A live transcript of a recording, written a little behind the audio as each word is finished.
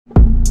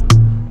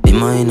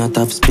mind not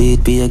have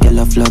speed, be a girl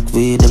a flock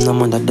with them, no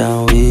mother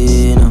down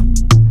way, no.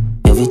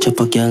 Every chop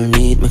a girl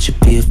need, make she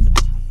pay for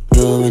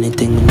yo,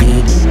 anything we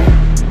need.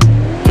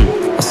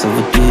 I saw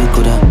what we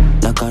coulda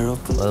lock her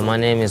up. Well, my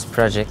name is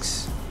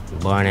Projexx,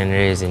 born and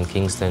raised in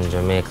Kingston,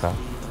 Jamaica.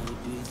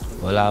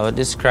 Well, I would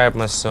describe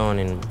my sound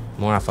in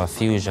more of a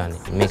fusion,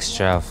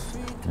 mixture of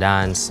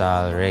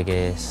dancehall,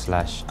 reggae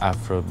 /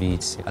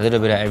 afrobeats. A little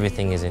bit of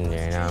everything is in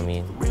there, you know what I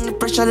mean? Bring the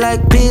pressure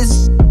like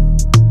this.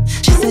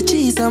 She said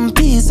cheese and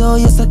peas, oh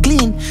you're so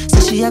clean. So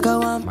she a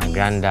go on. My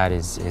granddad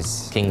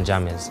is King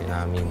Jammers, you know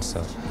what I mean?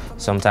 So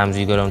sometimes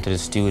we go down to the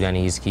studio and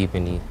he's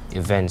keeping the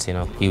events, you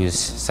know. He would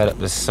set up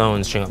the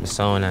sound, string up the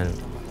sound and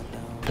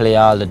play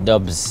all the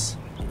dubs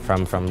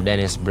from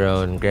Dennis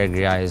Brown,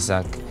 Gregory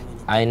Isaac.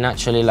 I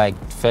naturally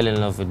fell in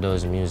love with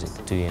those music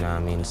too, you know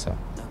what I mean? So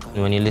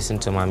when you listen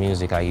to my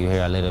music, you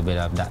hear a little bit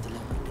of that,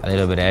 a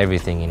little bit of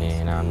everything in it,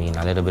 you know what I mean?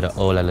 A little bit of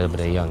old, a little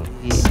bit of young.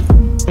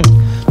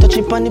 Touch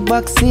it on the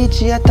back seat,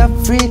 she a top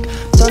freak.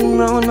 Turn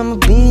round, I'ma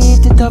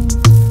beat it up.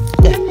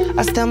 Yeah,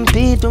 I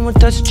stampede when we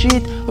touch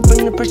street. We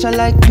bring the pressure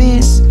like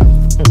peace.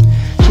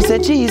 She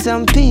said cheese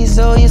and peas,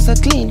 oh you're so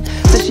clean.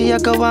 So she a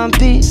go one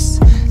piece.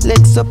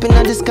 Legs up in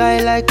the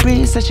sky like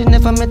breeze. So she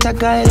never met a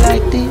guy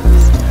like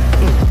this.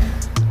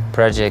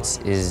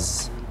 Projexx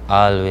is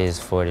always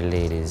for the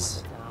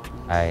ladies.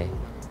 I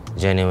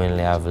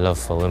genuinely have love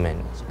for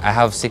women. I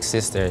have 6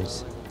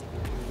 sisters,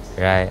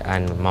 right?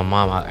 And my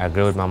mom, I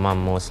grew with my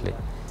mom mostly.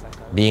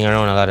 Being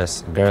around a lot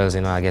of girls,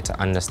 you know, I get to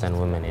understand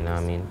women, you know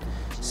what I mean?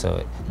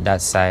 So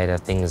that side of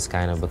things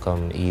kind of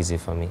become easy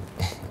for me,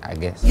 I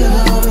guess. You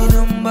know me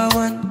number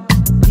one.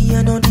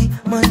 You know the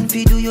man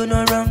fi do you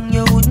no wrong.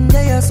 You wouldn't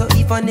dare, so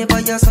if I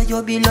never you so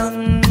you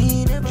belong.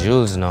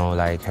 Jules now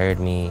heard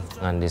me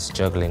on this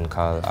juggling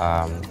called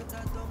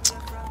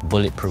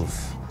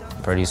Bulletproof,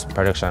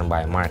 production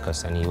by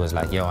Marcus, and he was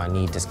like, yo, I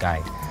need this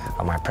guy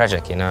on my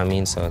project, you know what I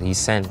mean? So he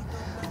sent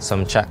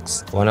some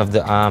tracks. One of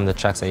the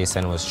tracks that he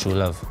sent was True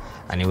Love,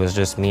 and it was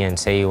just me and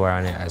Teiwar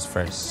on it as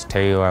first.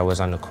 Teiwar was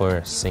on the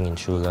chorus singing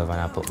True Love, and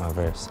I put my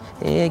verse.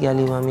 Hey, girl,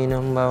 you want me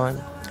number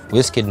one?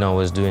 Wizkid now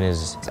was doing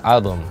his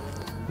album,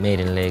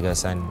 Made in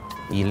Lagos, and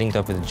he linked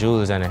up with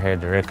Jules, and I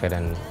heard the record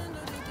and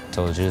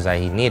told Jules that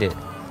he needed it.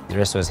 The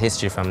rest was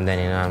history from then,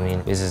 you know what I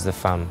mean? This is the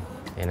fam,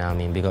 you know what I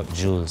mean? Big up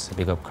Jules,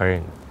 big up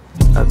Corinne.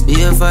 I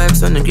be a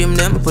vibes when the grim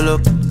them pull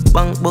up.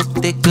 Bank book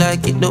take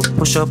like it don't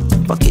push up.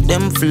 Pocket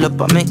them full up,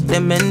 I make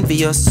them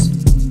envious.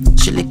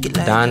 She lick it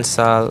like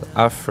dancehall,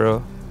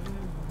 afro,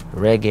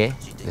 reggae,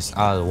 it's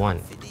all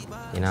one.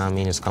 You know what I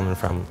mean? It's coming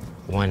from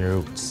one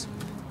roots.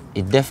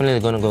 It's definitely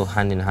gonna go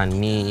hand in hand.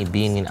 Me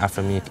being in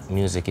Afro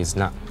music is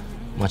not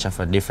much of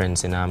a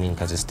difference, you know what I mean?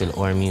 Because it's still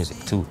our music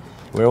too.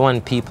 We're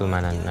one people,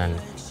 man,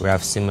 and we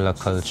have similar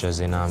cultures,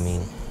 you know what I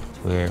mean?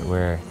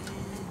 We're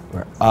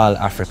all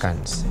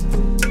Africans.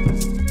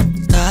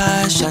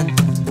 Caution,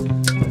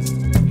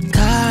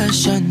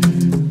 caution,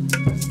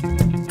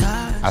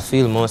 caution. I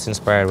feel most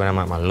inspired when I'm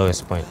at my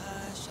lowest point.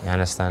 You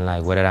understand?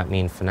 Whether that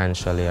means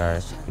financially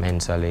or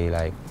mentally,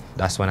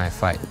 that's when I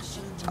fight.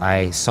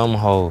 I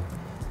somehow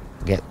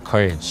get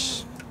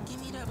courage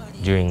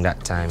during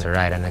that time to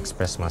write and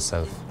express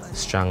myself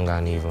stronger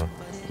and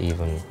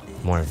even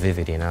more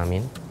vivid, you know what I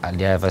mean?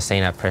 They have a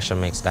saying that pressure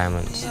makes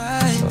diamonds. So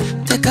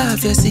take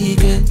off your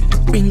secret,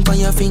 ring by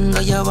your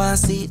finger, you want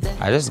to see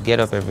that. I just get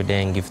up every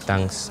day and give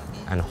thanks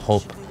and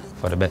hope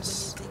for the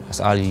best. That's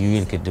all you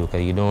really could do,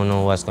 because you don't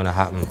know what's gonna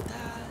happen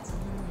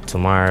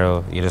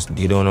tomorrow. You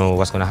don't know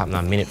what's gonna happen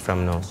a minute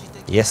from now.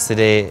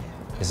 Yesterday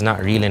is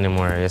not real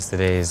anymore.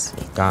 Yesterday is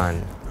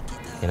gone.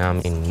 You know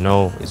what I mean?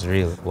 No, it's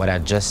real. What I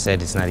just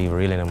said is not even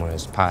real anymore.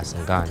 It's past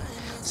and gone.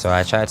 So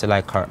I try to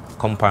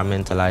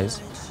compartmentalize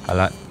a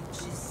lot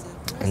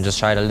and just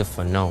try to live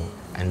for now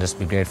and just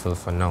be grateful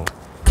for now.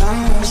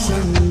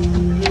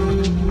 Caution.